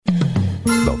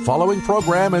following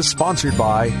program is sponsored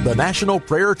by the National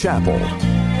Prayer Chapel.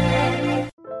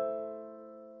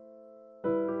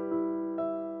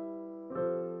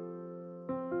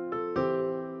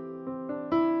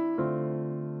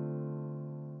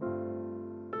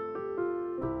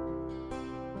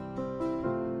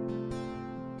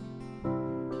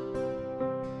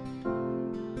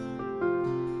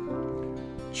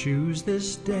 Choose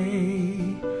this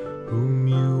day whom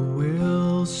you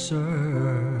will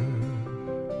serve,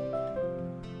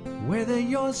 whether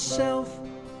yourself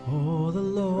or the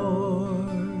Lord.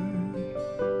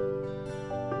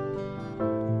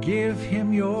 Give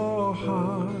him your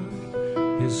heart,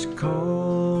 his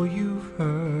call you've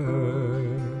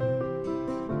heard.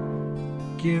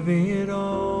 Give it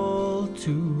all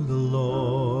to the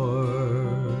Lord.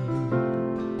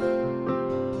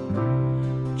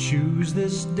 Choose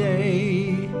this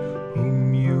day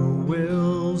whom you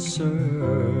will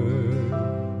serve,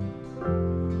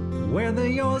 whether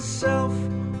yourself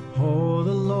or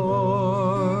the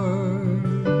Lord.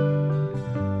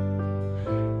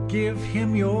 Give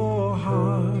him your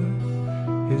heart,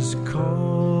 his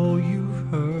call you've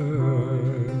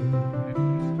heard.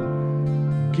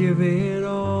 Give it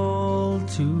all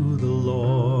to the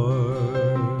Lord.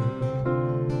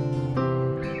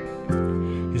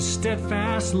 His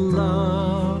steadfast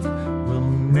love will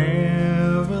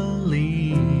never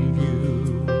leave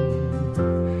you.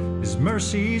 His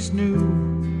mercy's new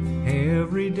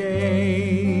every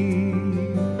day.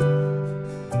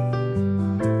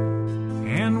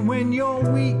 And when you're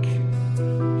weak,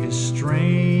 his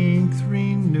strength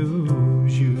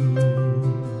renews you.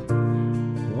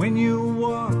 When you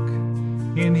walk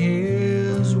in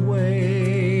his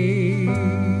way,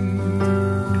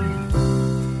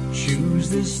 choose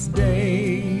this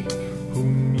day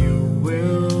whom you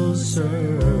will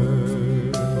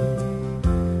serve,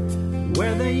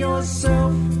 whether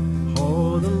yourself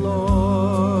or the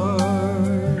Lord.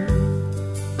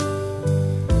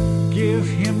 Give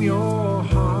him your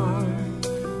heart,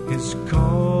 his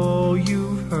call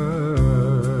you've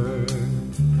heard.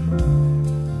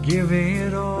 Give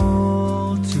it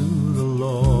all to the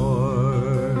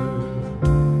Lord.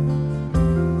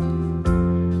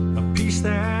 A peace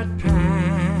that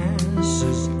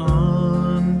passes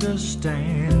understanding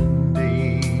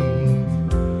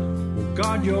will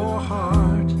guard your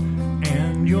heart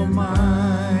and your mind.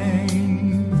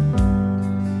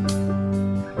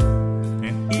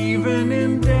 And even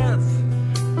in death,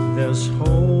 there's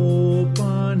hope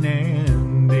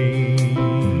unending.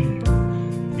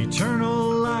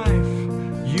 Eternal life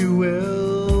you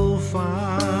will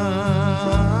find.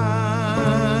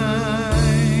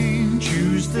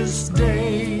 Choose this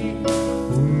day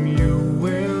whom you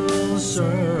will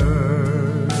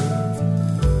serve,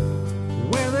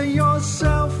 whether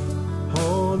yourself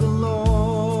or the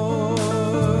Lord.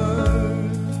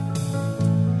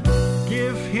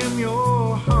 Give him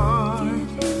your heart,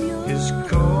 his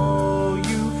call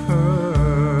you've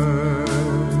heard.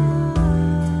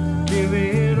 Give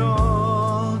it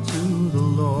all to the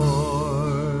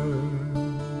Lord.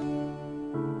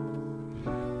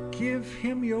 Give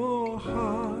him your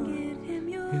heart,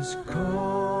 his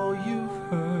call you've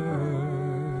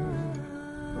heard.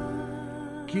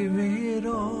 Give it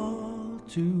all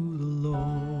to the Lord.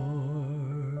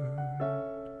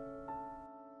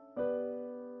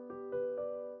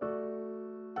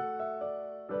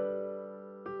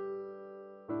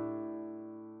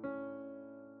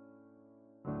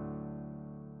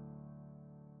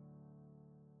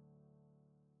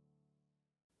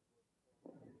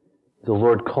 The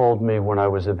Lord called me when I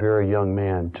was a very young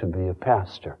man to be a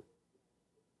pastor.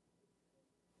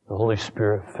 The Holy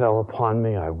Spirit fell upon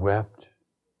me. I wept.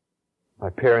 My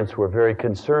parents were very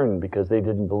concerned because they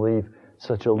didn't believe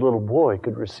such a little boy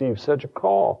could receive such a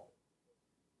call.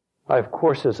 I, of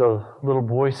course, as a little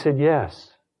boy said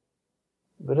yes.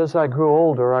 But as I grew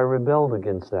older, I rebelled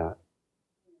against that.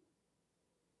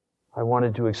 I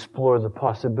wanted to explore the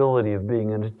possibility of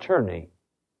being an attorney.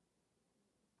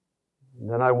 And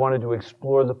then I wanted to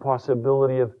explore the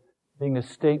possibility of being a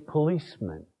state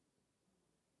policeman.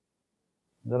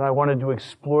 Then I wanted to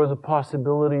explore the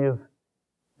possibility of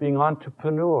being an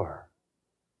entrepreneur.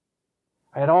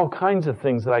 I had all kinds of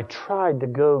things that I tried to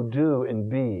go do and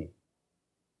be.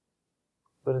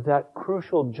 But at that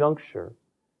crucial juncture,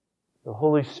 the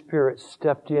Holy Spirit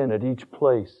stepped in at each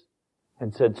place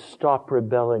and said, "Stop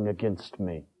rebelling against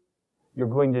me. You're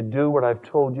going to do what I've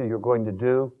told you you're going to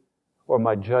do, or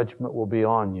my judgment will be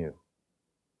on you."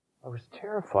 I was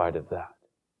terrified of that.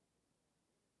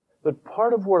 But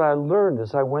part of what I learned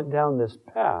as I went down this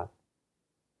path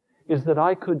is that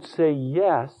I could say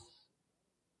yes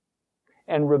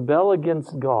and rebel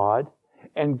against God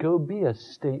and go be a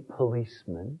state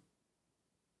policeman.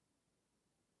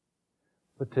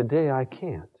 But today I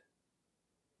can't.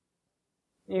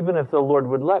 Even if the Lord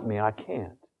would let me, I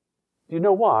can't. Do you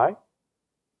know why?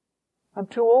 I'm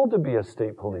too old to be a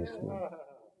state policeman.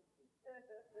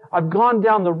 I've gone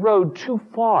down the road too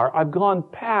far. I've gone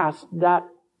past that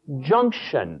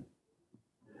junction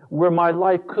where my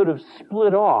life could have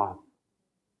split off.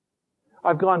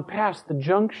 I've gone past the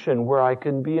junction where I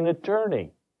can be an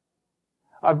attorney.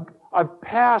 I've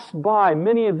passed by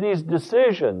many of these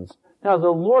decisions. Now, the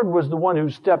Lord was the one who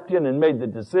stepped in and made the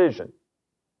decision.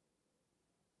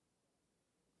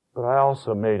 But I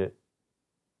also made it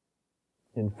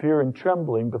in fear and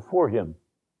trembling before Him.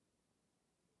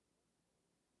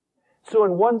 So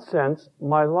in one sense,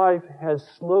 my life has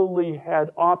slowly had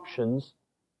options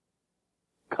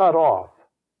cut off.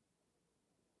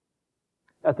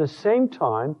 At the same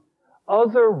time,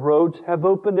 other roads have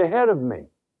opened ahead of me.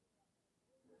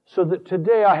 So that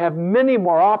today I have many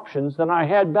more options than I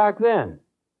had back then.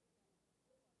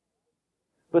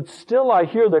 But still I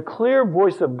hear the clear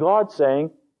voice of God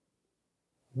saying,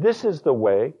 this is the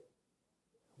way,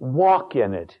 walk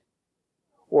in it,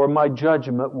 or my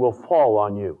judgment will fall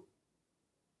on you.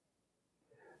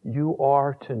 You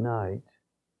are tonight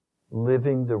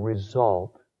living the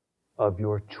result of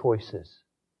your choices,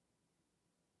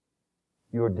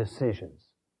 your decisions.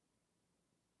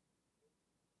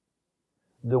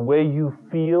 The way you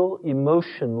feel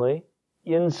emotionally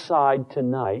inside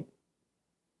tonight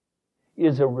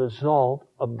is a result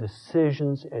of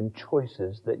decisions and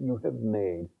choices that you have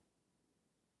made.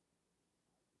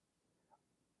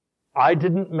 I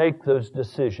didn't make those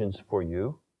decisions for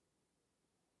you.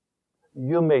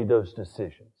 You made those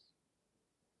decisions.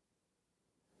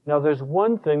 Now, there's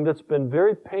one thing that's been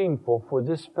very painful for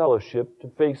this fellowship to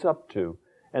face up to,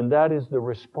 and that is the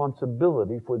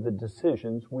responsibility for the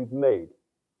decisions we've made.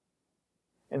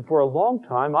 And for a long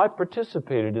time, I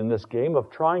participated in this game of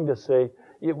trying to say,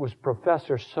 it was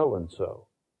Professor so-and-so.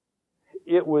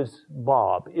 It was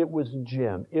Bob. It was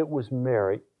Jim. It was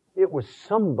Mary. It was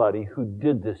somebody who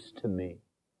did this to me.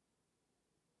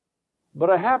 But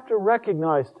I have to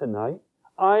recognize tonight,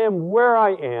 I am where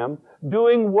I am,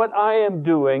 doing what I am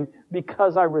doing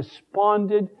because I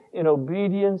responded in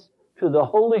obedience to the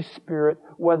Holy Spirit,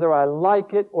 whether I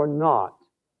like it or not.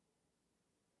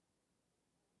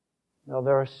 Now,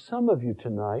 there are some of you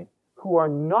tonight who are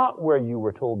not where you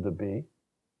were told to be.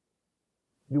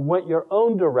 You went your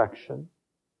own direction,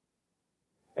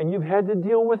 and you've had to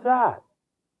deal with that.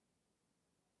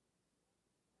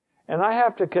 And I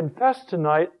have to confess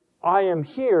tonight, I am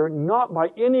here not by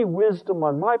any wisdom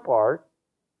on my part.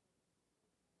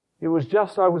 It was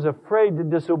just I was afraid to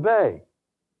disobey.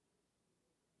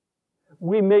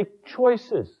 We make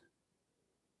choices.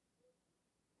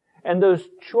 And those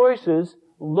choices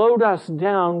load us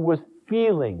down with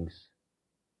feelings.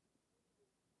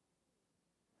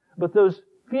 But those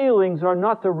feelings are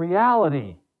not the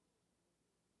reality.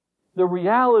 The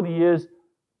reality is,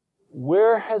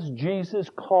 where has Jesus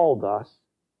called us?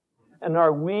 And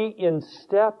are we in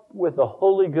step with the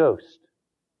Holy Ghost?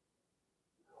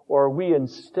 Or are we in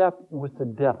step with the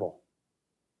devil?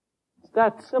 It's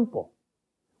that simple.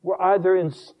 We're either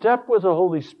in step with the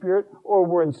Holy Spirit or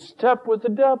we're in step with the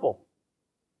devil.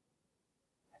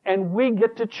 And we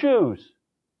get to choose.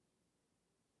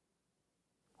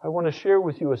 I want to share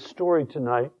with you a story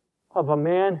tonight of a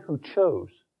man who chose.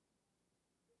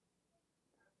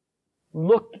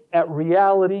 Looked at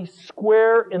reality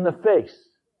square in the face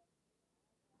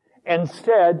and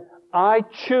said, I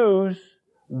choose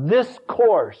this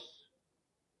course.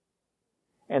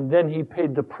 And then he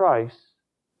paid the price,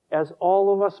 as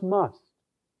all of us must,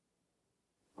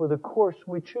 for the course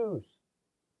we choose.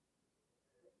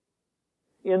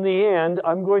 In the end,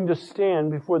 I'm going to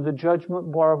stand before the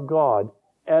judgment bar of God,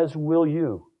 as will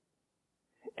you.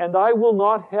 And I will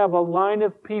not have a line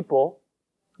of people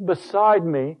beside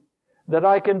me that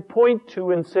I can point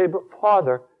to and say, but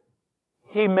Father,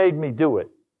 He made me do it.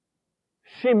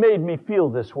 She made me feel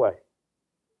this way.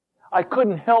 I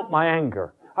couldn't help my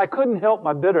anger. I couldn't help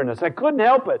my bitterness. I couldn't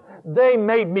help it. They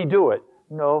made me do it.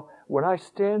 No, when I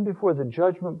stand before the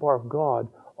judgment bar of God,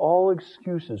 all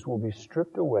excuses will be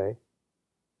stripped away.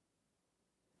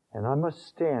 And I must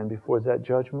stand before that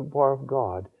judgment bar of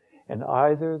God, and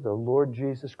either the Lord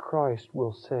Jesus Christ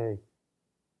will say,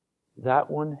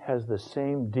 that one has the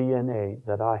same DNA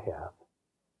that I have.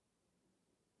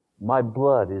 My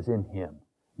blood is in him.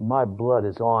 My blood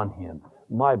is on him.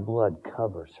 My blood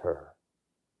covers her.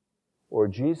 Or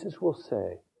Jesus will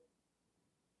say,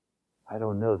 I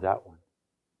don't know that one.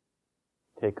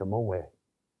 Take him away.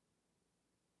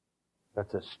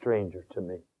 That's a stranger to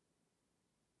me.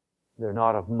 They're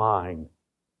not of mine.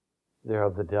 They're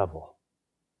of the devil.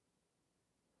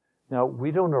 Now,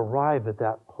 we don't arrive at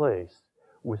that place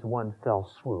with one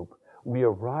fell swoop. We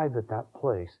arrive at that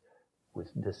place with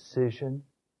decision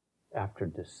after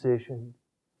decision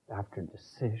after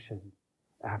decision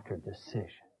after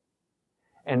decision.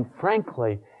 And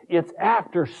frankly, it's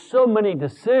after so many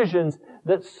decisions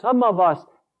that some of us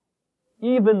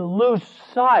even lose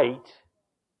sight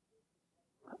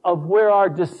of where our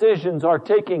decisions are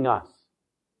taking us.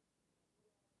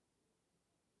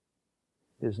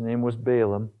 His name was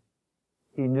Balaam.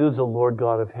 He knew the Lord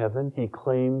God of heaven. He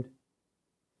claimed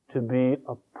to be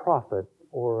a prophet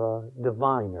or a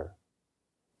diviner.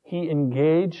 He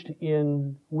engaged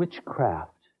in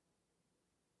witchcraft.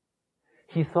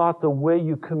 He thought the way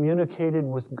you communicated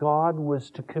with God was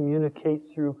to communicate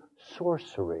through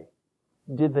sorcery,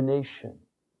 divination.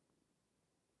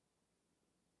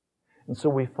 And so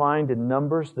we find in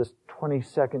Numbers, this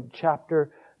 22nd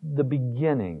chapter, the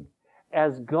beginning,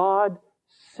 as God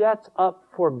sets up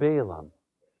for Balaam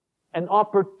an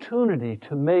opportunity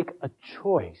to make a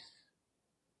choice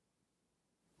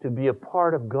to be a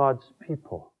part of God's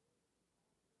people.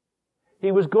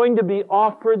 He was going to be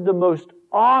offered the most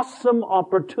awesome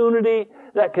opportunity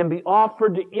that can be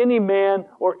offered to any man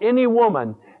or any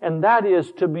woman, and that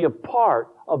is to be a part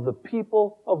of the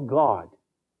people of God.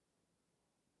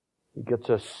 He gets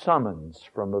a summons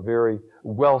from a very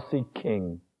wealthy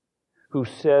king who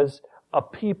says, a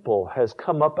people has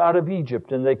come up out of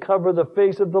Egypt and they cover the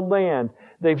face of the land.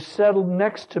 They've settled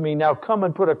next to me. Now come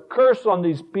and put a curse on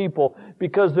these people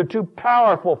because they're too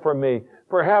powerful for me.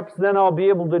 Perhaps then I'll be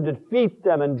able to defeat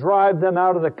them and drive them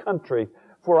out of the country.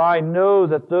 For I know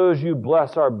that those you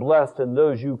bless are blessed and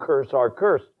those you curse are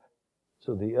cursed.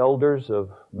 So the elders of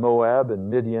Moab and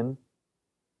Midian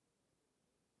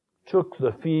took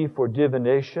the fee for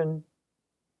divination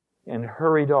and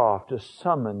hurried off to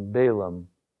summon Balaam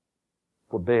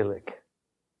for Balak.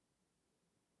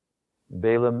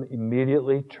 Balaam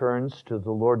immediately turns to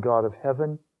the Lord God of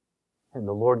heaven, and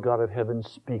the Lord God of heaven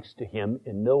speaks to him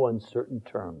in no uncertain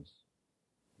terms.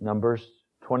 Numbers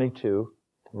 22,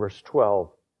 verse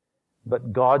 12.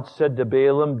 But God said to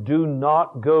Balaam, do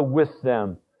not go with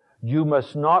them. You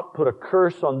must not put a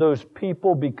curse on those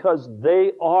people because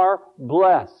they are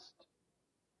blessed.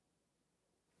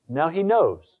 Now he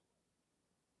knows.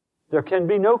 There can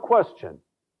be no question.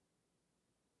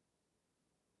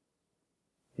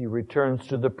 He returns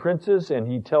to the princes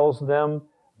and he tells them,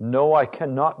 no, I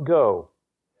cannot go.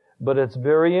 But it's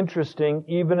very interesting,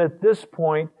 even at this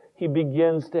point, he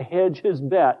begins to hedge his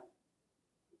bet.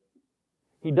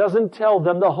 He doesn't tell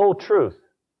them the whole truth.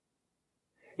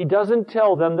 He doesn't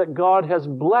tell them that God has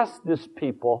blessed this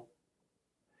people.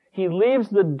 He leaves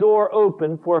the door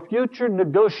open for future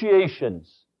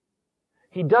negotiations.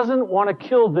 He doesn't want to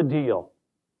kill the deal.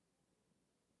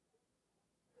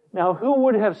 Now, who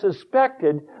would have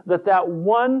suspected that that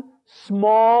one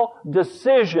small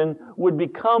decision would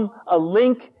become a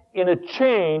link in a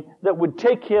chain that would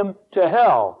take him to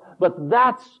hell? But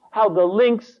that's how the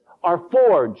links are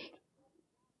forged.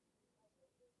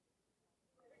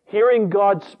 Hearing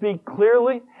God speak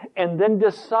clearly and then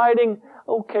deciding,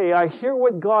 okay, I hear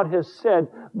what God has said,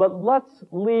 but let's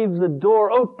leave the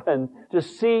door open to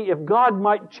see if God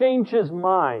might change His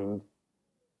mind.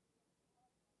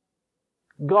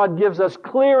 God gives us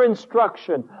clear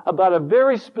instruction about a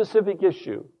very specific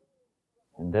issue.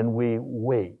 And then we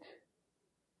wait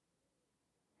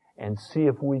and see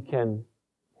if we can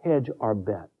hedge our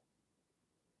bet.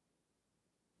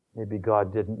 Maybe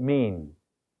God didn't mean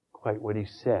quite what He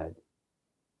said.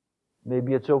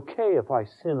 Maybe it's okay if I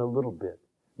sin a little bit.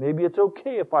 Maybe it's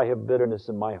okay if I have bitterness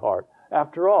in my heart.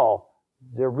 After all,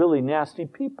 they're really nasty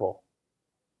people.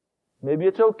 Maybe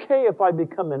it's okay if I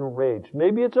become enraged.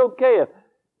 Maybe it's okay if...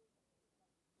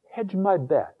 Hedge my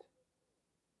bet.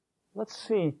 Let's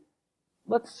see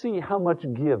how much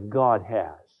give God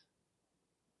has.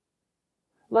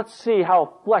 Let's see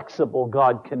how flexible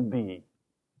God can be.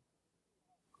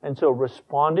 And so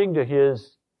responding to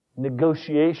his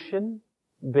negotiation,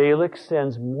 Balak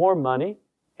sends more money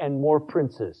and more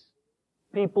princes,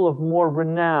 people of more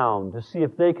renown, to see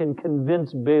if they can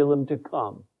convince Balaam to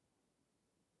come.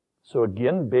 So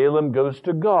again, Balaam goes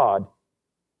to God.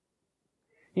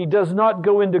 He does not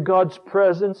go into God's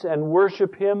presence and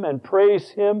worship Him and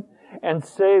praise Him and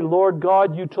say, Lord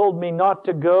God, you told me not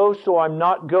to go, so I'm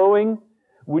not going.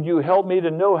 Would you help me to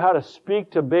know how to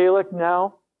speak to Balak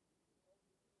now?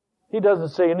 He doesn't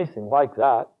say anything like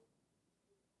that.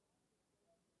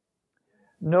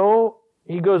 No,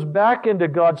 he goes back into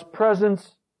God's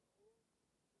presence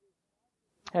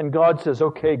and God says,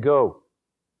 okay, go.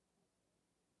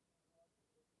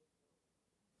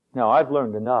 Now, I've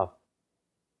learned enough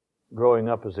growing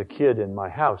up as a kid in my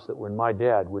house that when my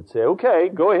dad would say, okay,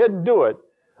 go ahead and do it,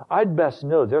 I'd best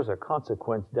know there's a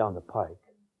consequence down the pike.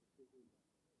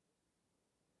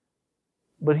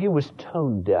 But he was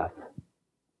tone deaf.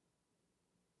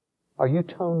 Are you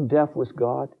tone deaf with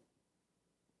God?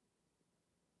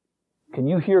 Can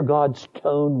you hear God's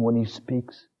tone when He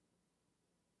speaks?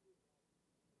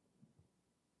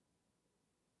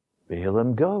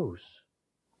 Balaam goes.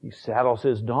 He saddles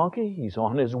his donkey. He's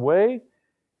on his way.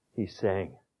 He's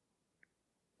saying,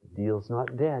 the deal's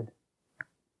not dead.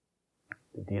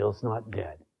 The deal's not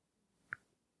dead.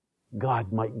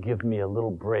 God might give me a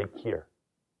little break here.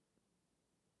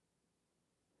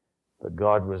 But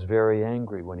God was very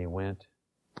angry when he went.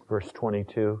 Verse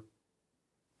 22,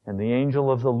 and the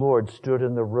angel of the Lord stood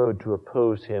in the road to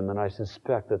oppose him, and I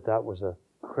suspect that that was a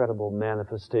credible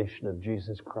manifestation of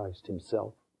Jesus Christ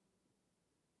himself.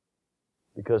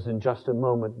 Because in just a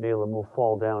moment, Balaam will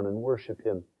fall down and worship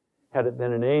him. Had it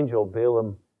been an angel,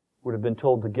 Balaam would have been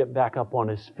told to get back up on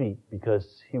his feet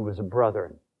because he was a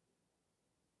brother.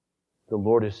 The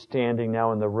Lord is standing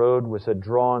now in the road with a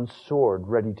drawn sword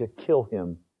ready to kill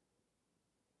him.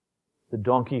 The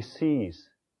donkey sees.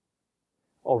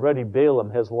 Already Balaam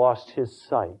has lost his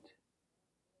sight.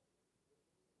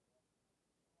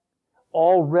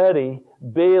 Already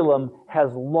Balaam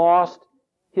has lost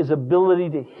his ability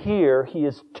to hear. He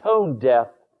is tone deaf,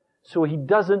 so he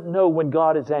doesn't know when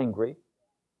God is angry.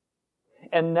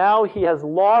 And now he has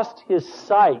lost his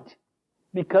sight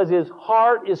because his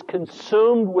heart is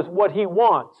consumed with what he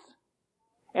wants.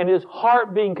 And his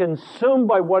heart being consumed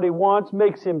by what he wants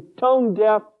makes him tone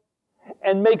deaf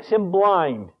and makes him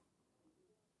blind.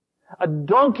 A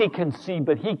donkey can see,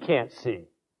 but he can't see.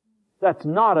 That's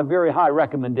not a very high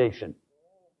recommendation.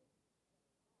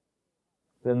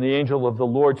 Then the angel of the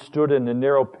Lord stood in a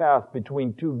narrow path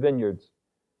between two vineyards.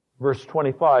 Verse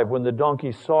 25, when the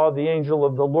donkey saw the angel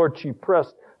of the Lord, she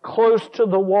pressed close to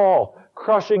the wall,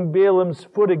 crushing Balaam's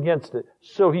foot against it.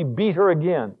 So he beat her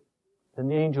again. Then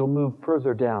the angel moved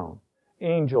further down.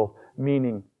 Angel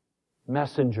meaning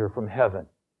messenger from heaven.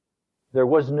 There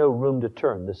was no room to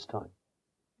turn this time.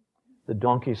 The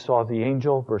donkey saw the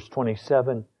angel, verse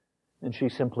 27, and she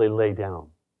simply lay down.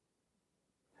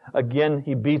 Again,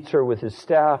 he beats her with his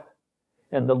staff,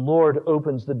 and the Lord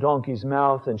opens the donkey's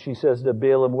mouth, and she says to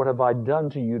Balaam, what have I done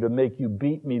to you to make you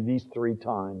beat me these 3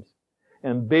 times?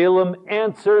 And Balaam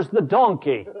answers the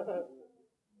donkey.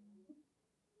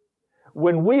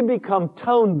 When we become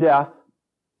tone deaf,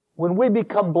 when we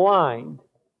become blind,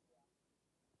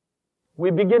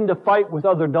 we begin to fight with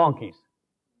other donkeys.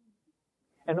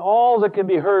 And all that can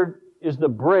be heard is the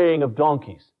braying of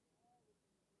donkeys.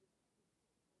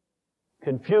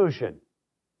 Confusion,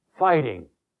 fighting,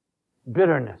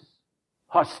 bitterness,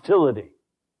 hostility,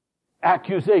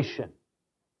 accusation.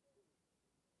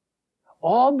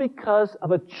 All because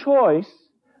of a choice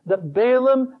that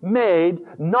Balaam made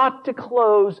not to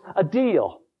close a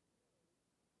deal,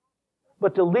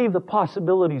 but to leave the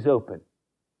possibilities open.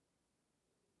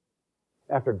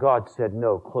 After God said,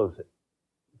 no, close it.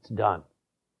 It's done.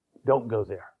 Don't go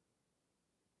there.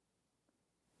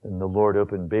 And the Lord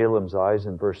opened Balaam's eyes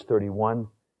in verse 31.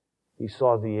 He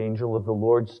saw the angel of the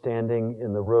Lord standing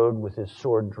in the road with his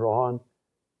sword drawn.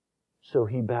 So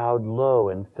he bowed low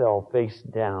and fell face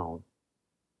down.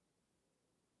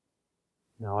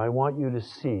 Now I want you to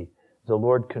see, the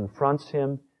Lord confronts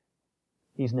him.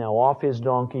 He's now off his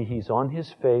donkey. He's on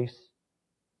his face.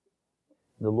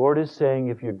 The Lord is saying,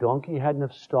 if your donkey hadn't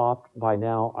have stopped by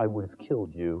now, I would have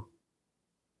killed you.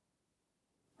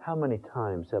 How many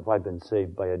times have I been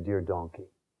saved by a dear donkey?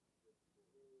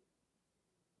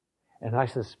 And I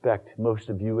suspect most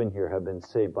of you in here have been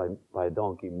saved by a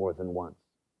donkey more than once.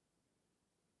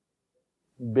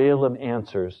 Balaam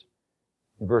answers,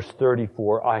 verse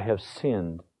 34, I have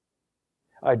sinned.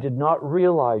 I did not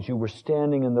realize you were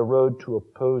standing in the road to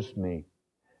oppose me.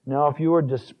 Now if you are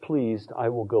displeased, I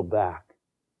will go back.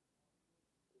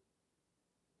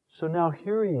 So now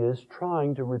here he is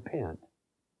trying to repent.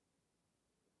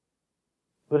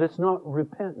 But it's not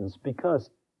repentance because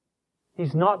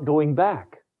he's not going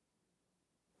back.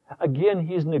 Again,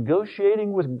 he's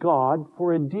negotiating with God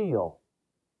for a deal.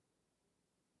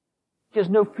 He has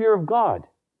no fear of God.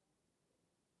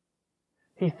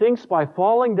 He thinks by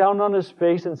falling down on his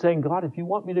face and saying, God, if you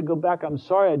want me to go back, I'm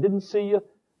sorry, I didn't see you.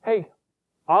 Hey,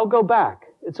 I'll go back.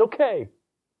 It's okay.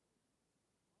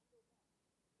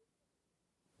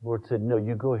 The Lord said, no,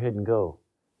 you go ahead and go,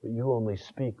 but you only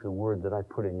speak the word that I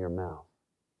put in your mouth.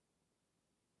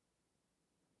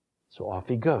 So off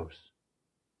he goes.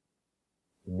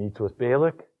 He meets with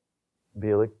Balak.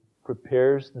 Balak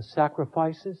prepares the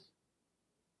sacrifices.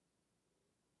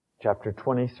 Chapter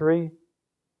 23,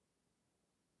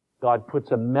 God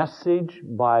puts a message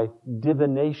by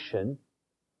divination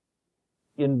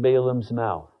in Balaam's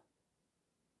mouth.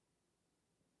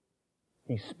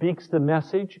 He speaks the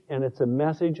message, and it's a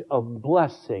message of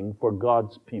blessing for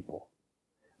God's people.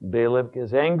 Balak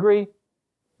is angry.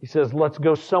 He says, let's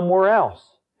go somewhere else.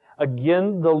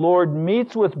 Again, the Lord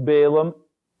meets with Balaam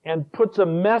and puts a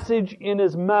message in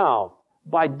his mouth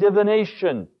by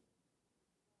divination.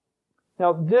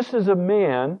 Now, this is a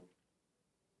man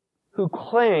who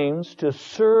claims to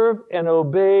serve and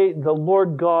obey the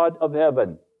Lord God of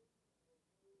heaven.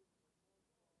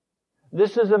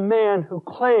 This is a man who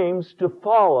claims to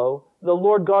follow the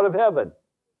Lord God of heaven.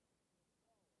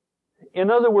 In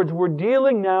other words, we're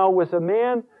dealing now with a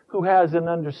man who has an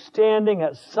understanding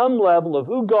at some level of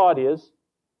who God is,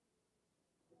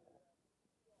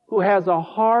 who has a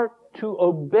heart to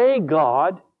obey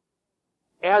God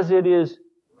as it is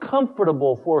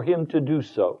comfortable for him to do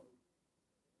so.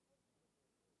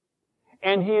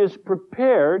 And he is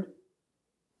prepared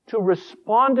to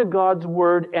respond to God's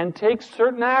word and take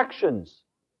certain actions.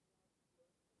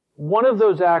 One of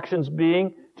those actions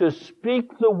being to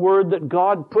speak the word that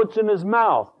God puts in his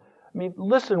mouth. I mean,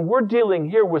 listen, we're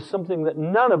dealing here with something that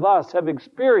none of us have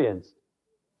experienced.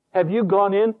 Have you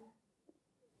gone in,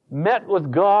 met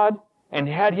with God, and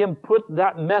had him put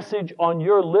that message on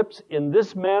your lips in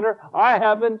this manner? I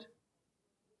haven't.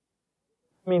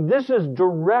 I mean, this is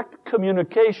direct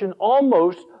communication,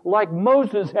 almost like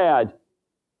Moses had.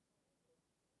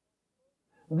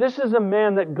 This is a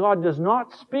man that God does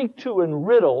not speak to in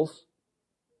riddles,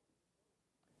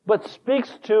 but speaks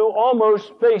to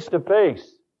almost face to face.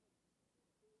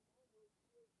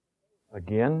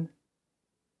 Again,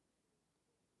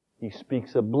 he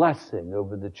speaks a blessing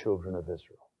over the children of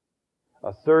Israel.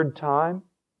 A third time,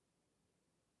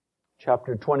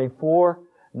 chapter 24,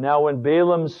 now when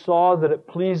Balaam saw that it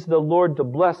pleased the Lord to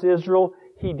bless Israel,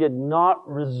 he did not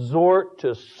resort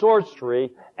to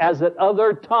sorcery as at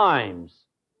other times.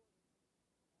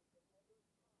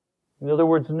 In other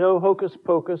words, no hocus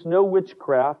pocus, no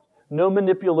witchcraft, no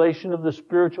manipulation of the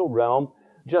spiritual realm,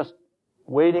 just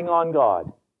waiting on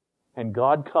God. And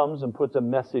God comes and puts a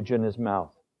message in his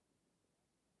mouth.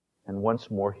 And once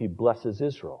more, he blesses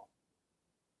Israel.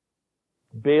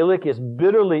 Balak is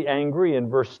bitterly angry in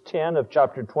verse 10 of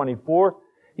chapter 24.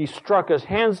 He struck his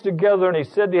hands together and he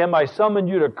said to him, I summoned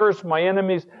you to curse my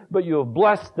enemies, but you have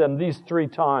blessed them these 3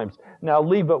 times. Now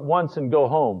leave at once and go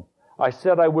home. I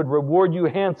said I would reward you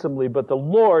handsomely, but the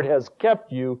Lord has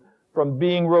kept you from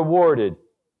being rewarded.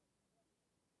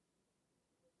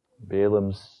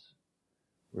 Balaam's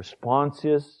response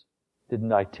is,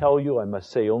 didn't I tell you I must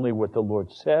say only what the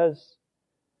Lord says?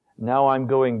 Now I'm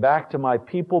going back to my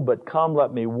people, but come,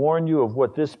 let me warn you of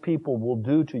what this people will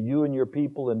do to you and your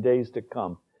people in days to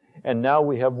come. And now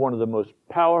we have one of the most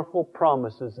powerful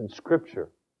promises in Scripture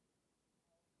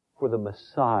for the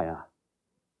Messiah.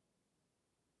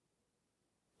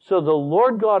 So the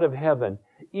Lord God of heaven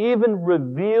even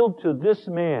revealed to this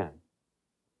man,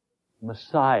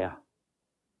 Messiah.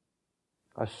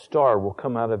 A star will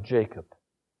come out of Jacob.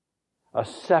 A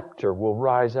scepter will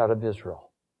rise out of Israel.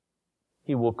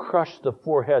 He will crush the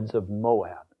foreheads of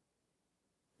Moab.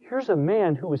 Here's a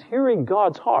man who is hearing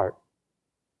God's heart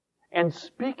and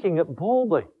speaking it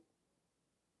boldly.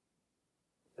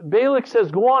 Balak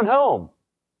says, go on home.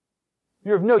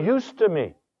 You're of no use to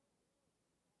me.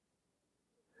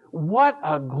 What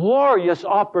a glorious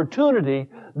opportunity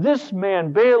this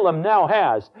man Balaam now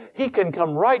has. He can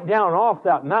come right down off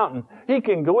that mountain. He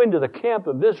can go into the camp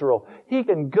of Israel. He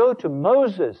can go to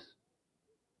Moses.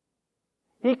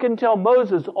 He can tell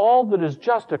Moses all that has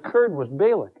just occurred with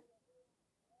Balak.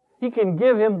 He can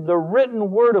give him the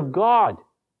written word of God.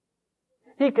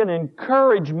 He can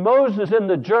encourage Moses in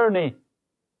the journey.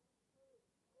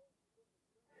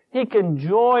 He can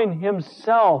join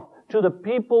himself to the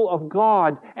people of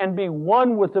God and be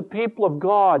one with the people of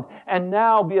God and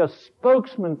now be a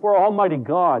spokesman for Almighty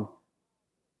God.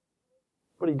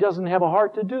 But he doesn't have a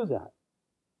heart to do that.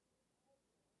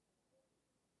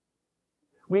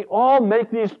 We all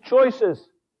make these choices.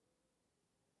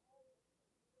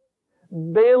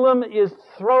 Balaam is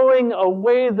throwing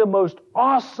away the most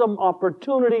awesome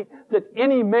opportunity that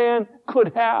any man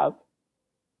could have.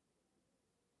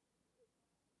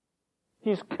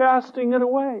 He's casting it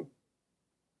away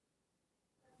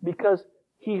because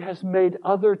he has made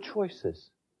other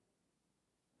choices.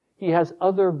 He has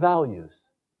other values.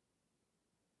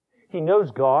 He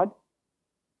knows God.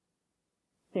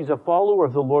 He's a follower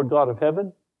of the Lord God of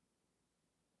heaven.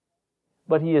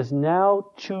 But he is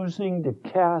now choosing to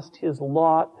cast his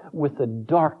lot with the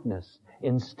darkness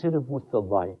instead of with the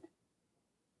light.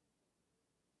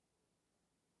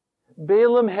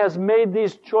 Balaam has made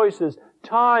these choices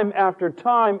time after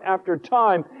time after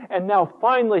time, and now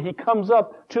finally he comes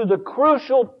up to the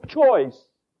crucial choice.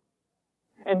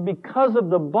 And because of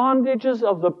the bondages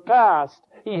of the past,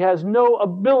 he has no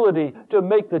ability to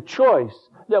make the choice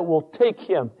that will take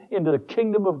him into the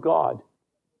kingdom of God.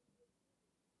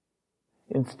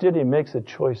 Instead, he makes a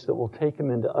choice that will take him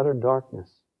into utter darkness.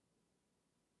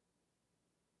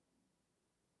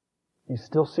 He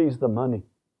still sees the money.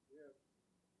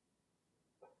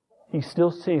 He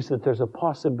still sees that there's a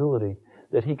possibility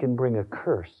that he can bring a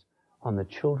curse on the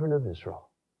children of Israel.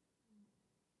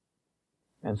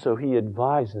 And so he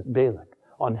advises Balak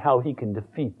on how he can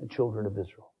defeat the children of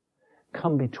Israel.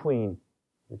 Come between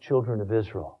the children of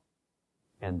Israel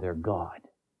and their God.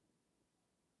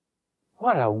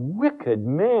 What a wicked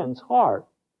man's heart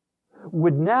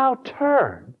would now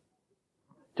turn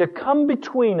to come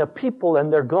between a people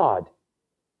and their God.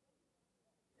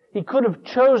 He could have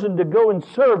chosen to go and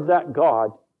serve that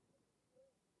God.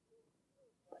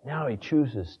 But now he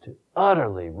chooses to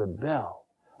utterly rebel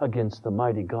against the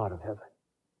mighty God of heaven.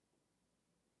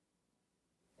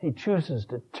 He chooses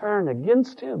to turn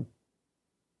against him.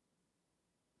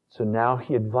 So now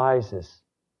he advises,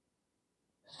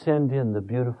 send in the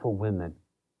beautiful women,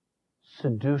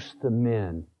 seduce the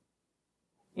men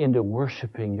into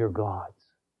worshiping your gods.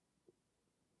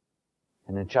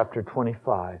 And in chapter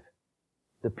 25,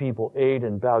 the people ate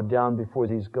and bowed down before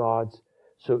these gods.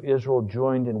 So Israel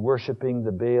joined in worshiping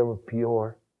the Baal of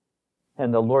Peor,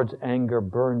 and the Lord's anger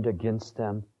burned against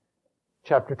them.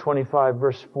 Chapter 25,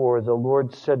 verse 4, the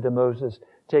Lord said to Moses,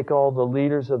 take all the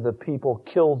leaders of the people,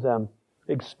 kill them,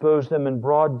 expose them in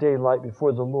broad daylight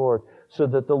before the Lord, so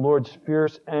that the Lord's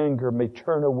fierce anger may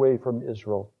turn away from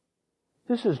Israel.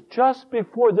 This is just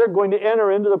before they're going to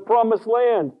enter into the promised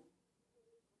land.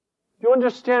 Do you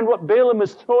understand what Balaam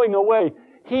is throwing away?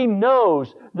 He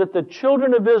knows that the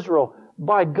children of Israel,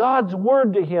 by God's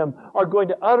word to him, are going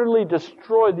to utterly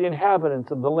destroy the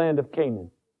inhabitants of the land of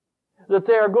Canaan. That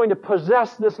they are going to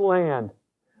possess this land.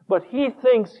 But he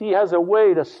thinks he has a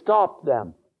way to stop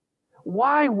them.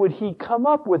 Why would he come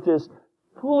up with this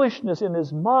foolishness in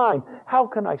his mind? How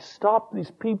can I stop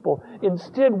these people?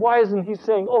 Instead, why isn't he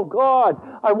saying, oh God,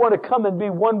 I want to come and be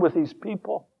one with these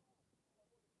people?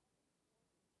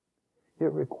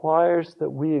 It requires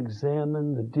that we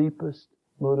examine the deepest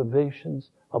motivations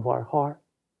of our heart.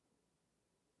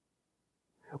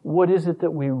 What is it that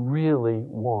we really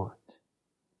want?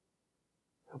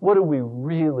 What do we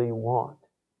really want?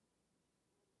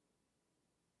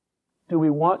 Do we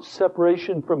want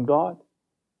separation from God?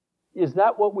 Is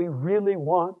that what we really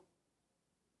want?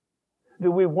 Do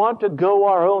we want to go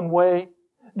our own way?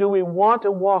 Do we want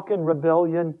to walk in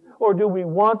rebellion? Or do we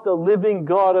want the living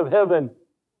God of heaven?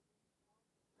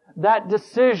 That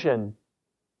decision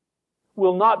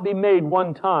will not be made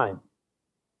one time.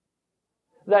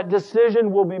 That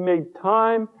decision will be made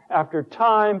time after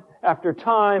time after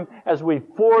time as we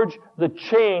forge the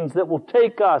chains that will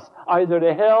take us either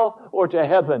to hell or to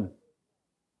heaven.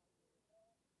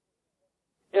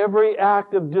 Every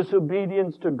act of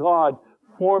disobedience to God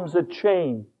forms a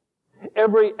chain.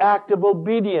 Every act of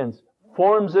obedience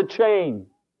forms a chain.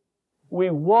 We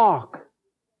walk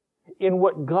in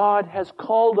what God has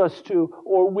called us to,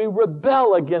 or we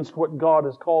rebel against what God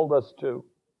has called us to.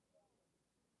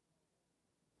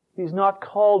 He's not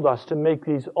called us to make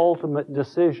these ultimate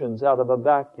decisions out of a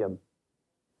vacuum.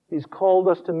 He's called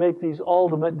us to make these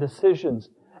ultimate decisions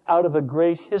out of a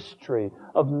great history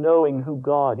of knowing who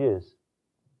God is.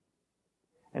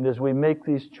 And as we make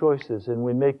these choices and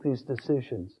we make these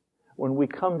decisions, when we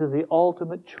come to the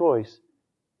ultimate choice,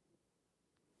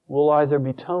 we'll either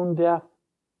be tone deaf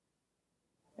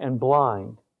and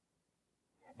blind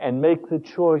and make the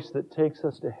choice that takes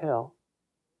us to hell,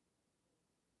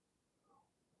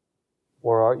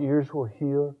 or our ears will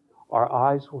hear, our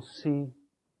eyes will see,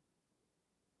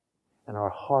 and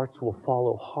our hearts will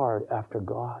follow hard after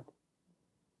God.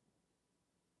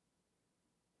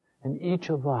 And each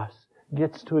of us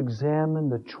gets to examine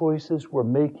the choices we're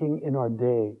making in our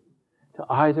day to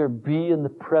either be in the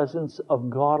presence of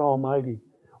God Almighty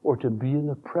or to be in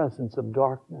the presence of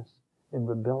darkness, in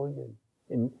rebellion,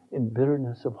 in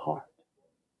bitterness of heart.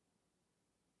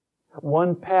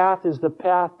 One path is the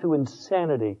path to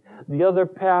insanity. The other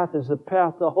path is the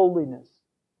path to holiness.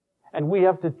 And we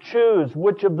have to choose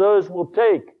which of those we'll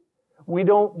take. We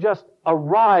don't just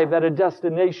arrive at a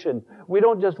destination. We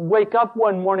don't just wake up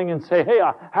one morning and say, hey,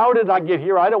 how did I get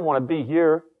here? I don't want to be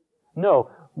here. No,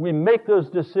 we make those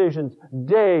decisions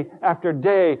day after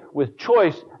day with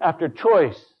choice after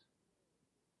choice.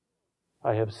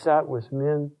 I have sat with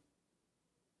men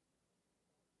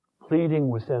pleading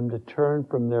with them to turn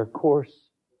from their course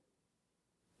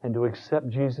and to accept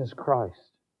Jesus Christ.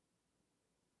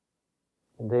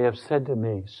 And they have said to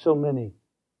me, so many,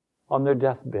 on their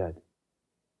deathbed,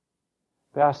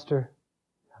 Pastor,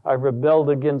 I rebelled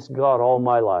against God all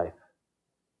my life.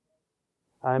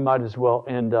 I might as well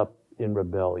end up in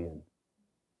rebellion.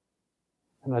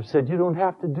 And I've said, you don't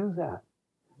have to do that.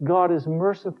 God is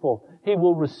merciful. He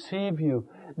will receive you.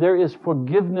 There is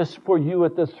forgiveness for you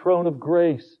at the throne of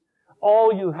grace.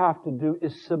 All you have to do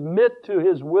is submit to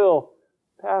His will.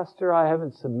 Pastor, I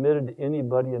haven't submitted to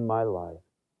anybody in my life.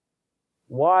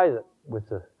 Why, with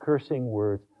the cursing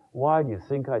words, why do you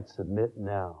think I'd submit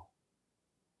now?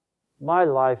 My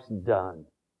life's done.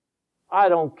 I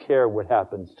don't care what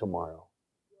happens tomorrow.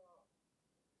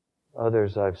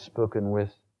 Others I've spoken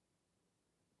with,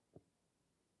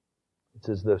 it's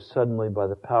as though suddenly by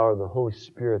the power of the Holy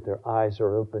Spirit their eyes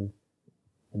are opened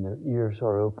and their ears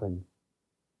are open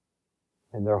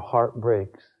and their heart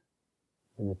breaks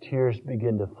and the tears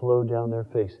begin to flow down their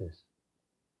faces.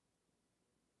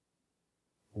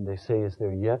 And they say, is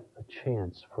there yet a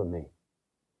chance for me?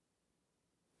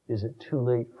 Is it too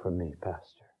late for me,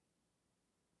 Pastor?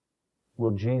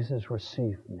 Will Jesus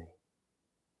receive me?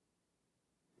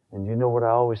 And you know what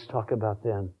I always talk about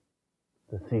then?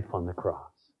 The thief on the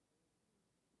cross.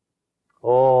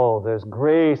 Oh, there's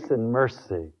grace and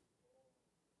mercy.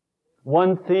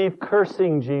 One thief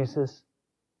cursing Jesus.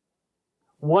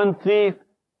 One thief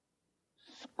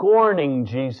scorning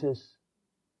Jesus.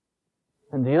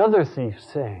 And the other thief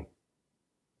saying,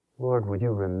 Lord, would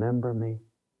you remember me?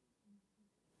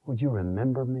 Would you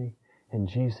remember me? And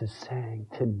Jesus saying,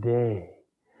 today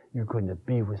you're going to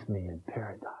be with me in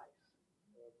paradise.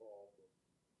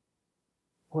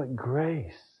 What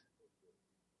grace.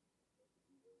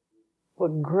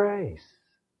 What grace.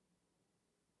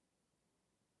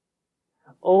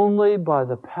 Only by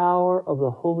the power of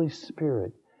the Holy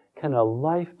Spirit can a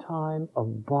lifetime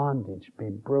of bondage be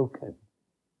broken.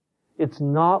 It's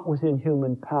not within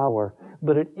human power,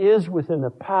 but it is within the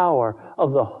power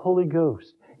of the Holy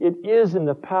Ghost. It is in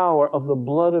the power of the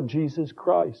blood of Jesus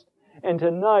Christ. And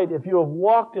tonight, if you have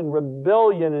walked in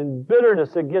rebellion and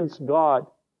bitterness against God,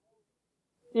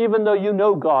 even though you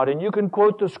know God and you can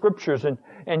quote the Scriptures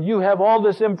and you have all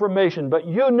this information, but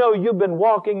you know you've been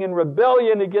walking in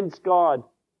rebellion against God,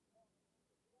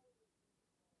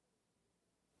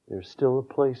 there's still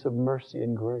a place of mercy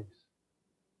and grace.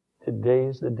 Today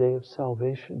is the day of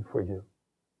salvation for you.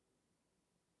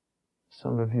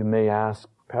 Some of you may ask,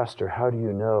 Pastor, how do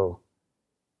you know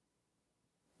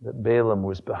that Balaam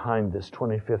was behind this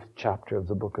 25th chapter of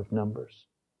the book of Numbers?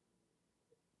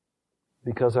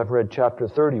 Because I've read chapter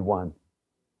 31.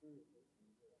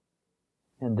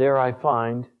 And there I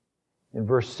find, in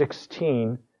verse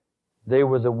 16, they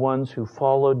were the ones who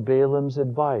followed Balaam's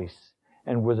advice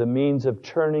and were the means of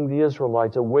turning the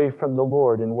Israelites away from the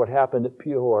Lord in what happened at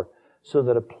Peor, so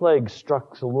that a plague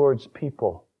struck the Lord's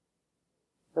people.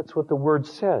 That's what the word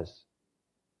says.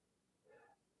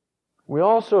 We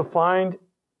also find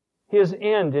his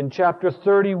end in chapter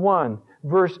 31,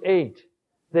 verse 8.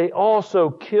 They also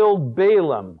killed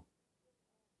Balaam,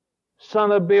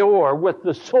 son of Beor, with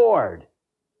the sword.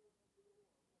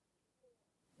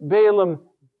 Balaam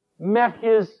met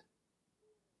his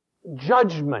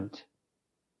judgment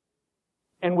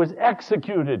and was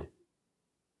executed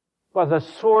by the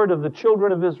sword of the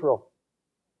children of Israel.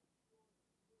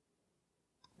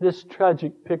 This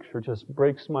tragic picture just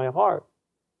breaks my heart.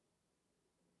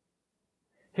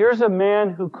 Here's a man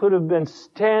who could have been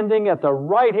standing at the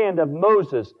right hand of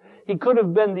Moses. He could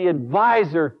have been the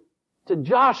advisor to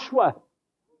Joshua.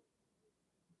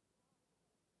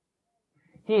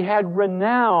 He had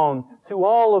renown through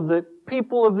all of the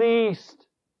people of the East.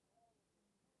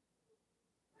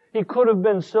 He could have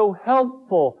been so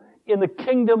helpful in the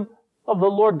kingdom of the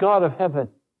Lord God of heaven.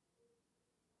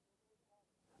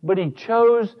 But he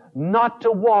chose not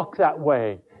to walk that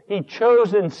way. He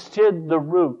chose instead the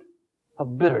route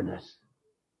of bitterness.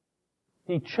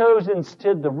 He chose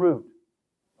instead the route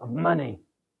of money,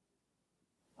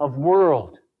 of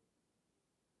world,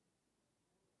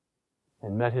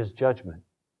 and met his judgment.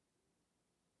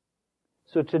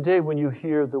 So today when you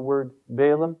hear the word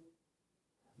Balaam,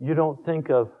 you don't think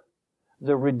of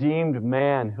the redeemed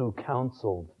man who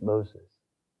counseled Moses.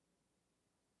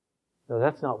 No,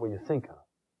 that's not what you think of.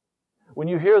 When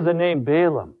you hear the name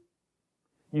Balaam,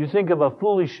 you think of a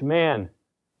foolish man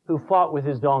who fought with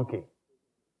his donkey.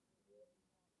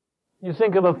 You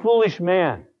think of a foolish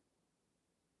man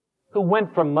who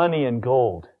went for money and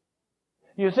gold.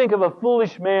 You think of a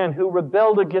foolish man who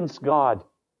rebelled against God,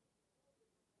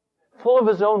 full of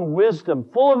his own wisdom,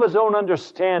 full of his own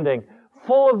understanding,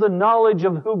 full of the knowledge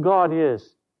of who God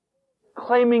is,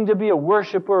 claiming to be a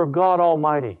worshiper of God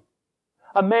Almighty.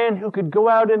 A man who could go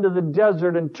out into the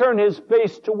desert and turn his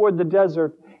face toward the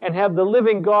desert and have the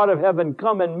living God of heaven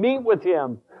come and meet with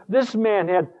him. This man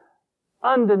had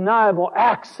undeniable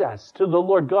access to the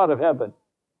Lord God of heaven.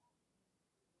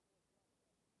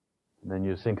 And then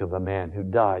you think of a man who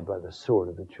died by the sword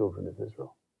of the children of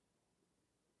Israel.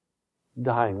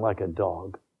 Dying like a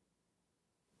dog,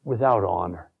 without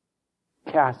honor,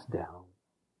 cast down.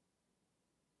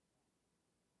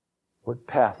 What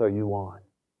path are you on?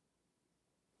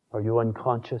 Are you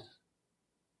unconscious?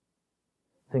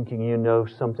 Thinking you know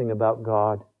something about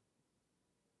God,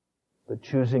 but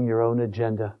choosing your own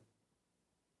agenda?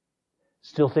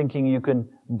 Still thinking you can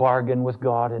bargain with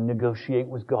God and negotiate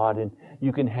with God and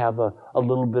you can have a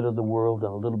little bit of the world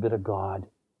and a little bit of God?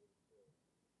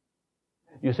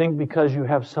 You think because you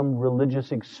have some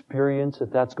religious experience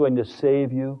that that's going to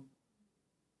save you?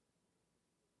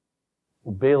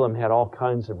 Well, Balaam had all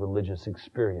kinds of religious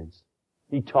experience.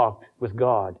 He talked with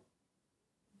God.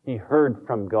 He heard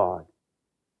from God.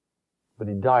 But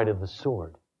he died of the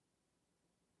sword.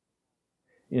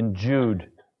 In Jude,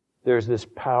 there's this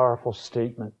powerful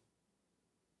statement.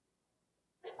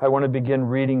 I want to begin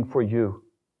reading for you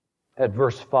at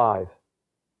verse 5.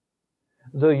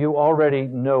 Though you already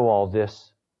know all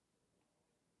this,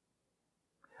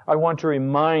 I want to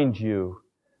remind you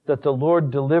that the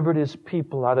Lord delivered His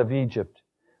people out of Egypt,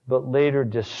 but later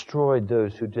destroyed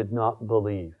those who did not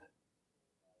believe.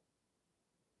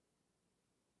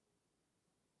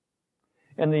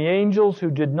 And the angels who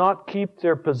did not keep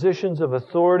their positions of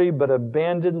authority but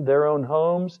abandoned their own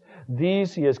homes,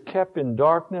 these He has kept in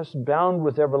darkness, bound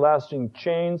with everlasting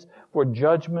chains for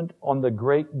judgment on the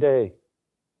great day.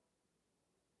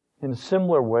 In a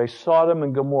similar way, Sodom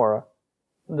and Gomorrah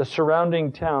and the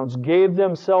surrounding towns gave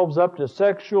themselves up to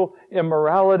sexual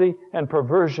immorality and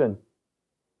perversion.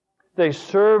 They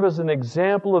serve as an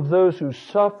example of those who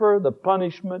suffer the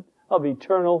punishment of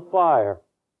eternal fire.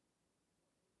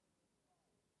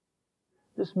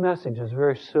 This message is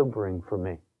very sobering for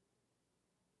me.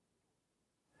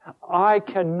 I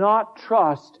cannot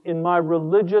trust in my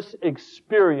religious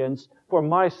experience for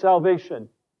my salvation.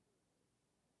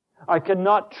 I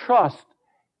cannot trust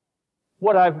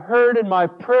what I've heard in my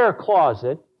prayer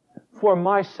closet for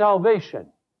my salvation.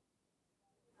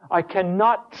 I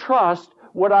cannot trust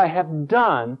what I have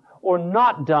done or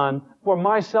not done for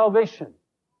my salvation.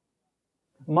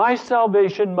 My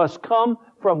salvation must come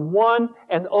from one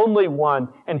and only one,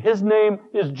 and His name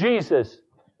is Jesus.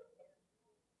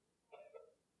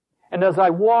 And as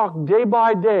I walk day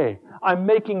by day, I'm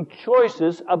making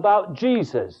choices about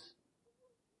Jesus.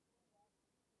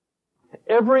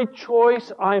 Every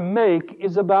choice I make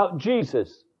is about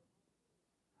Jesus.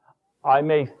 I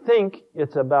may think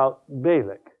it's about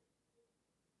Balak.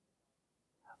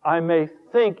 I may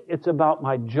think it's about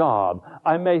my job.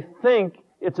 I may think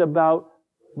it's about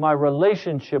my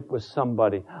relationship with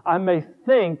somebody. I may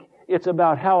think it's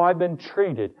about how I've been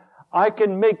treated. I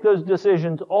can make those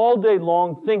decisions all day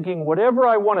long thinking whatever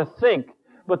I want to think,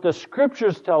 but the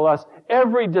Scriptures tell us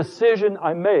every decision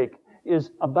I make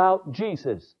is about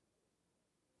Jesus.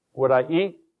 What I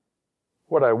eat,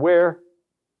 what I wear,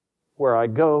 where I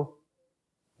go,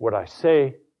 what I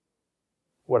say,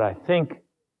 what I think,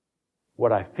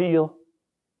 what I feel.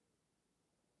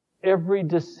 Every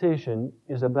decision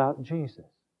is about Jesus.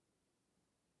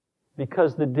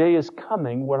 Because the day is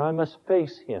coming when I must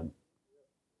face Him.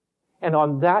 And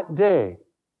on that day,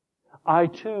 I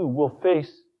too will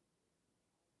face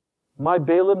my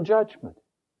Balaam judgment.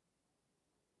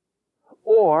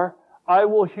 Or I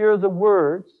will hear the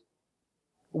words,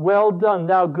 "Well done,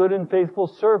 thou good and faithful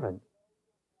servant."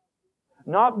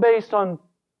 Not based on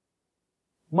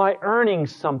my earning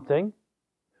something,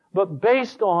 but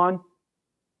based on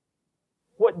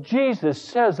what Jesus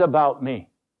says about me.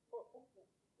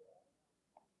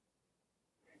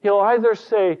 He'll either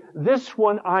say, "This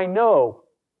one I know,"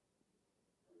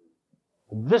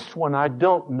 "This one I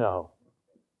don't know."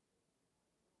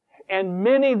 And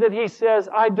many that He says,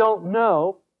 "I don't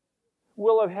know,"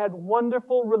 will have had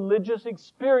wonderful religious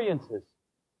experiences.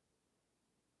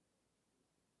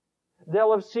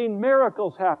 They'll have seen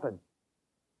miracles happen.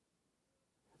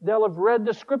 They'll have read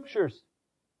the Scriptures.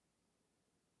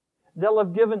 They'll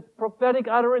have given prophetic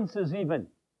utterances even.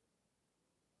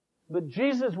 But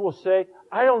Jesus will say,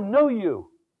 "I don't know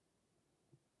you.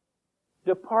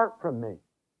 Depart from me."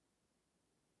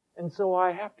 And so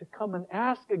I have to come and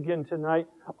ask again tonight,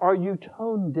 are you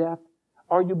tone deaf?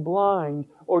 Are you blind?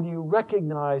 Or do you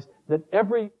recognize that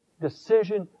every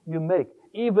decision you make,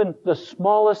 even the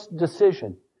smallest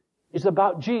decision, is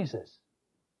about Jesus?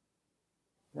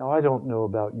 Now, I don't know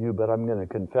about you, but I'm going to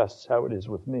confess how it is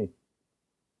with me.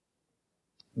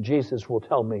 Jesus will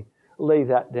tell me, lay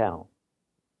that down.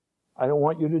 I don't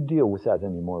want you to deal with that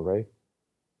anymore, Ray.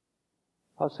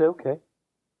 I'll say, okay.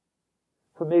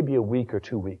 For maybe a week or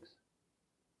 2 weeks.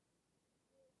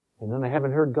 And then I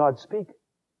haven't heard God speak.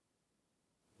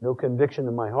 No conviction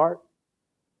in my heart.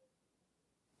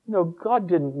 No, God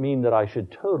didn't mean that I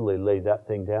should totally lay that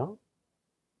thing down.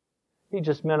 He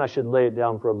just meant I should lay it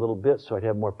down for a little bit so I'd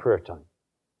have more prayer time.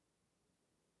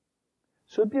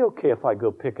 So it'd be okay if I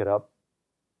go pick it up.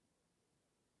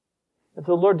 If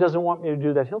the Lord doesn't want me to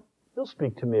do that, He'll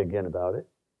speak to me again about it.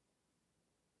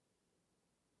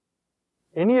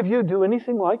 Any of you do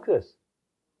anything like this?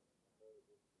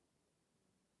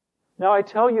 Now I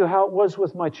tell you how it was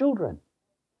with my children.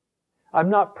 I'm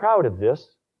not proud of this,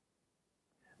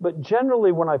 but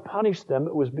generally when I punished them,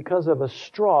 it was because of a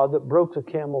straw that broke the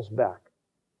camel's back.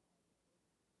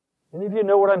 Any of you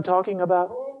know what I'm talking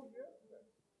about?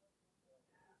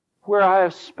 Where I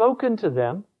have spoken to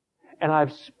them, and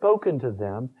I've spoken to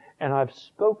them, and I've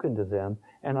spoken to them,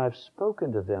 and I've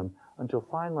spoken to them, until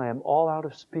finally I'm all out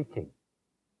of speaking.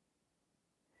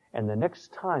 And the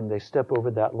next time they step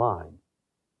over that line,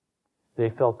 they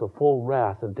felt the full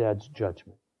wrath of Dad's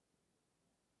judgment.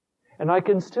 And I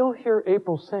can still hear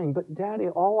April saying, but Daddy,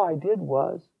 all I did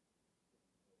was.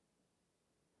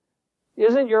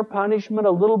 Isn't your punishment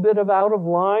a little bit out of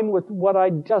line with what I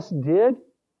just did?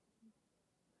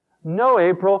 No,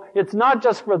 April, it's not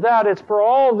just for that, it's for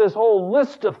all this whole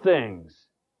list of things.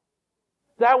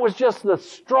 That was just the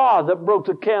straw that broke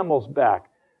the camel's back.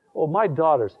 Oh, my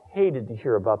daughters hated to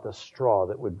hear about the straw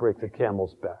that would break the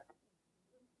camel's back.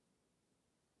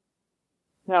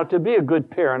 Now, to be a good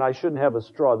parent, I shouldn't have a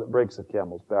straw that breaks the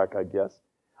camel's back, I guess.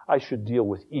 I should deal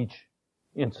with each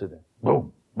incident.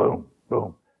 Boom, boom,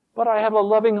 boom. But I have a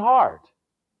loving heart.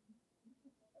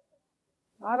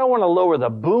 I don't want to lower the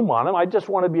boom on them. I just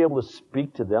want to be able to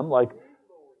speak to them like,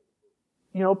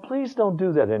 please don't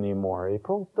do that anymore,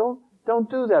 April. Don't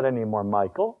do that anymore,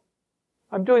 Michael.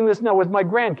 I'm doing this now with my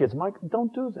grandkids. Michael,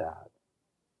 don't do that.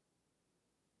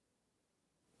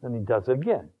 Then he does it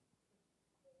again.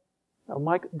 Now,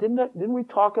 Mike, didn't we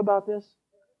talk about this?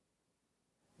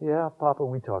 Yeah, Papa,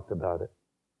 we talked about it.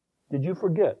 Did you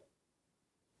forget?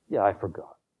 Yeah, I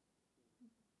forgot.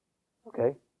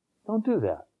 Okay, don't do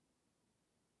that.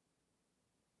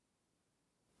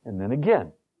 And then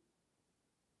again.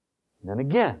 And then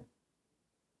again.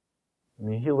 I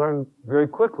mean, he learned very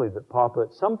quickly that Papa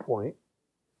at some point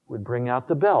would bring out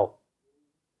the belt.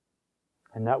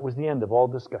 And that was the end of all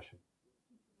discussion.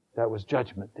 That was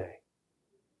Judgment Day.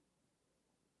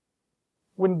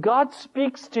 When God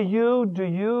speaks to you, do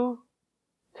you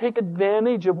take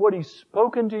advantage of what He's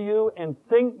spoken to you and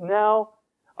think now,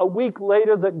 a week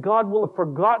later, that God will have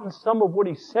forgotten some of what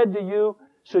He said to you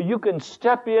so you can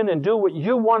step in and do what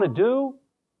you want to do?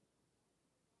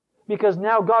 Because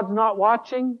now God's not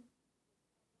watching?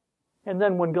 And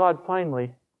then when God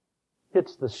finally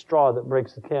hits the straw that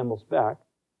breaks the camel's back,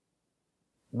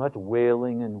 much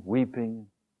wailing and weeping.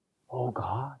 Oh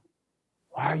God,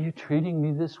 why are you treating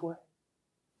me this way?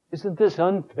 Isn't this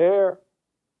unfair?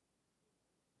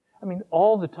 I mean,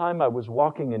 all the time I was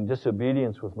walking in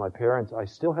disobedience with my parents, I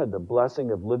still had the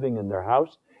blessing of living in their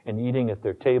house and eating at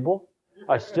their table.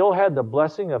 I still had the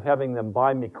blessing of having them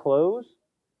buy me clothes.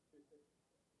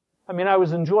 I mean, I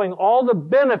was enjoying all the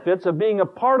benefits of being a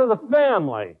part of the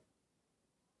family.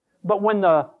 But when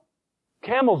the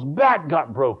camel's back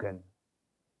got broken,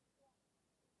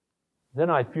 then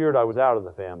I feared I was out of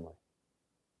the family.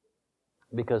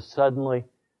 Because suddenly,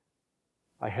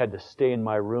 I had to stay in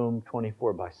my room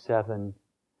 24/7.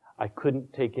 I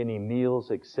couldn't take any meals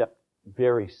except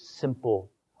very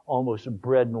simple, almost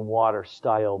bread and water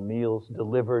style meals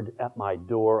delivered at my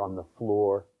door on the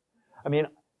floor. I mean,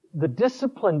 the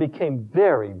discipline became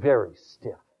very, very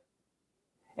stiff.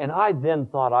 And I then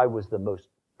thought I was the most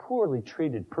poorly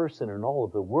treated person in all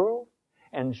of the world.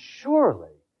 And surely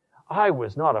I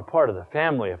was not a part of the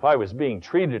family if I was being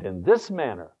treated in this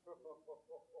manner.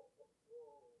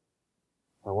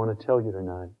 I want to tell you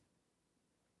tonight,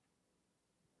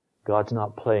 God's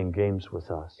not playing games with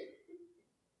us.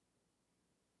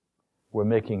 We're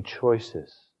making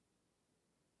choices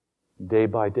day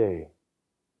by day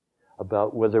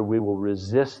about whether we will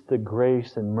resist the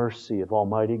grace and mercy of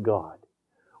Almighty God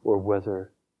or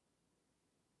whether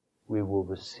we will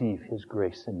receive His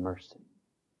grace and mercy.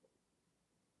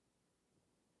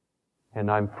 And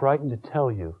I'm frightened to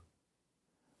tell you,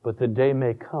 but the day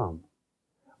may come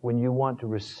when you want to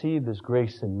receive His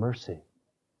grace and mercy,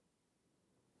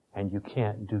 and you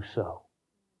can't do so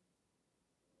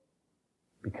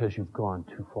because you've gone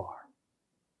too far.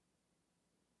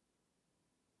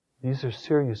 These are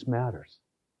serious matters.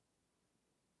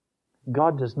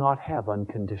 God does not have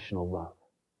unconditional love.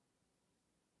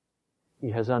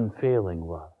 He has unfailing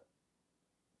love.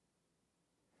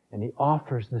 And He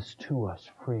offers this to us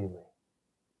freely,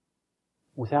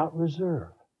 without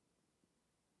reserve.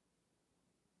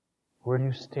 Where do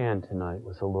you stand tonight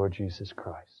with the Lord Jesus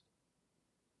Christ?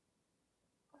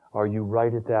 Are you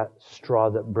right at that straw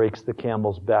that breaks the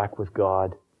camel's back with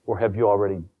God, or have you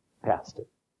already passed it?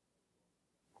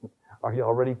 Are you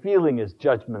already feeling His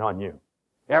judgment on you?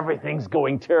 Everything's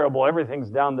going terrible.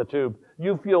 Everything's down the tube.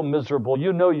 You feel miserable.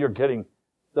 You know you're getting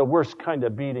the worst kind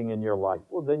of beating in your life.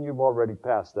 Well, then you've already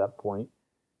passed that point.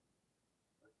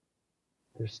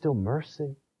 There's still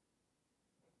mercy.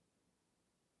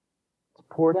 It's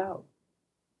poured out.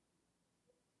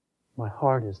 My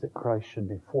heart is that Christ should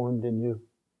be formed in you.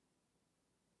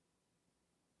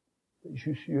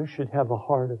 You should have a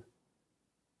heart of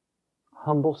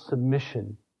humble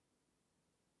submission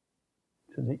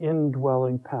to the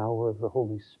indwelling power of the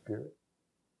Holy Spirit.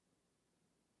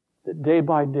 That day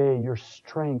by day your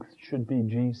strength should be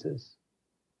Jesus.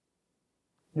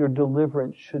 Your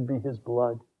deliverance should be His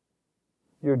blood.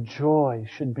 Your joy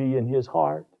should be in His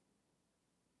heart.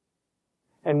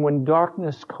 And when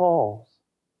darkness calls,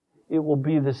 it will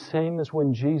be the same as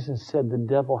when Jesus said, "The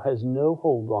devil has no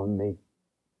hold on me."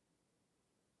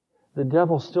 The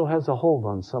devil still has a hold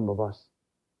on some of us.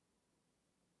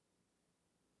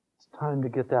 It's time to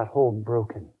get that hold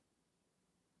broken.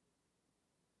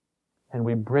 And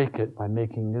we break it by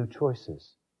making new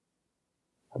choices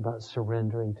about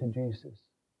surrendering to Jesus,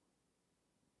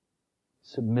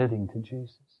 submitting to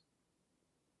Jesus.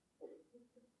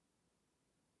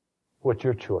 What's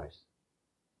your choice?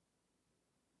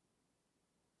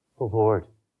 Oh Lord,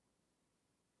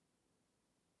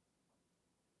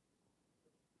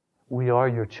 we are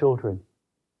your children.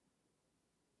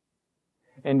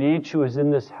 And each who is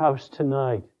in this house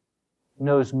tonight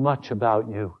knows much about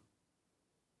you.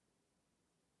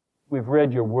 We've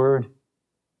read your word.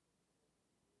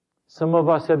 Some of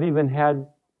us have even had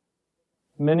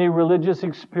many religious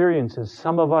experiences.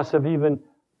 Some of us have even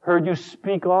heard you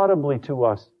speak audibly to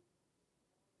us.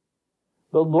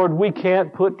 But Lord, we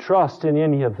can't put trust in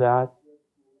any of that.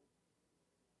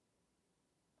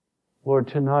 Lord,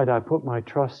 tonight I put my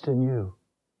trust in you.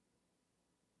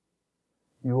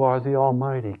 You are the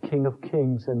Almighty, King of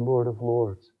Kings and Lord of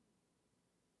Lords.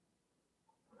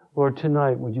 Lord,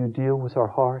 tonight would you deal with our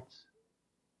hearts?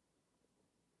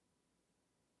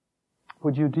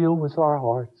 Would you deal with our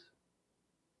hearts?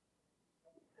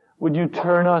 Would you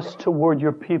turn us toward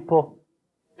your people,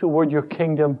 toward your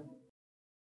kingdom?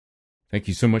 Thank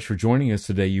you so much for joining us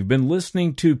today. You've been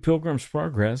listening to Pilgrim's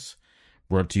Progress,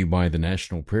 brought to you by the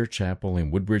National Prayer Chapel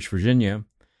in Woodbridge, Virginia.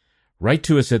 Write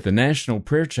to us at the National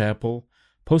Prayer Chapel,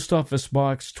 Post Office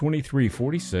Box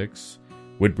 2346,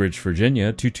 Woodbridge,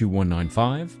 Virginia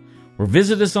 22195, or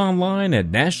visit us online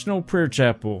at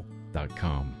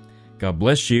nationalprayerchapel.com. God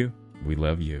bless you. We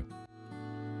love you.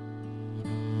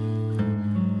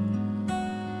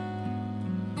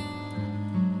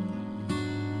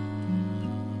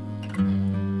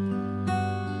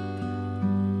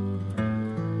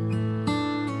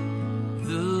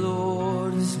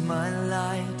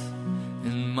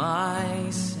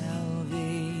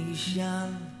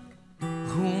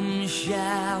 Whom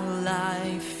shall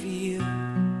I fear?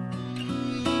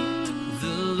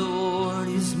 The Lord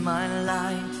is my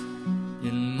light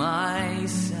and my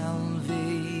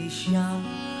salvation.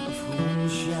 Of whom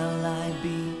shall I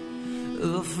be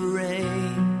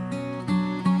afraid?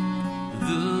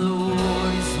 The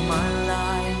Lord is my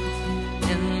light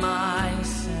and my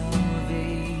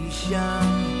salvation.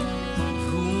 Of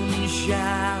whom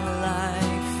shall I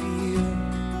fear?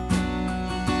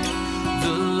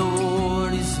 The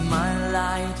Lord is my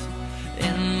light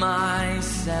and my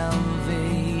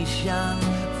salvation.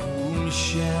 Whom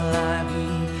shall I be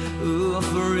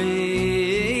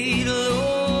afraid, Lord?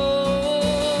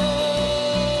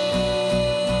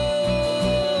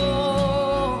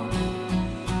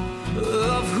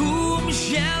 Of whom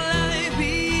shall I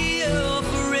be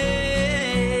afraid?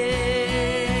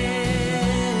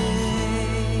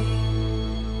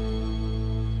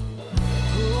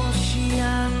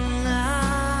 Oceana,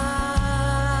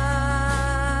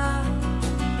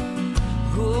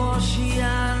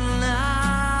 Oceana.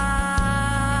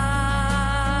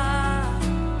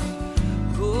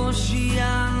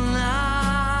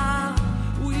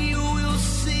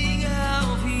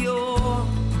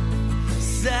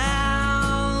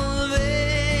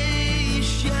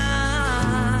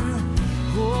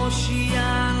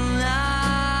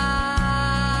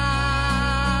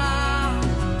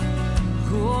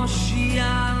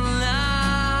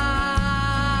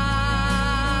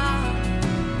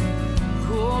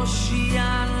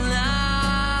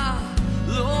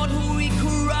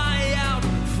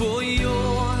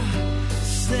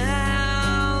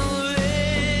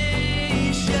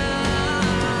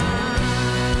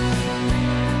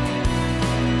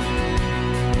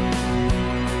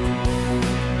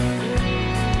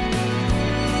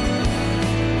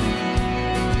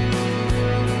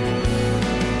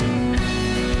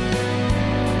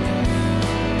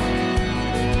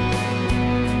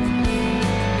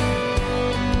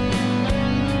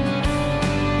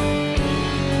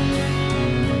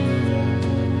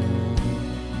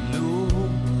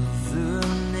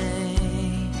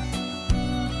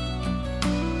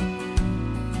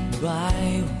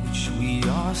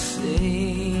 shall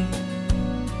say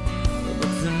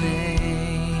but the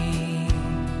name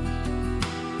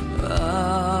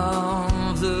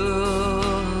of the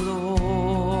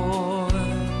Lord?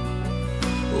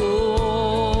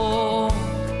 Oh,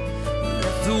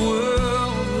 that the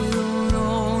world will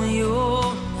know your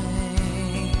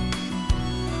name.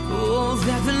 Oh,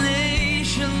 that the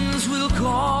nations will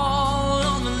call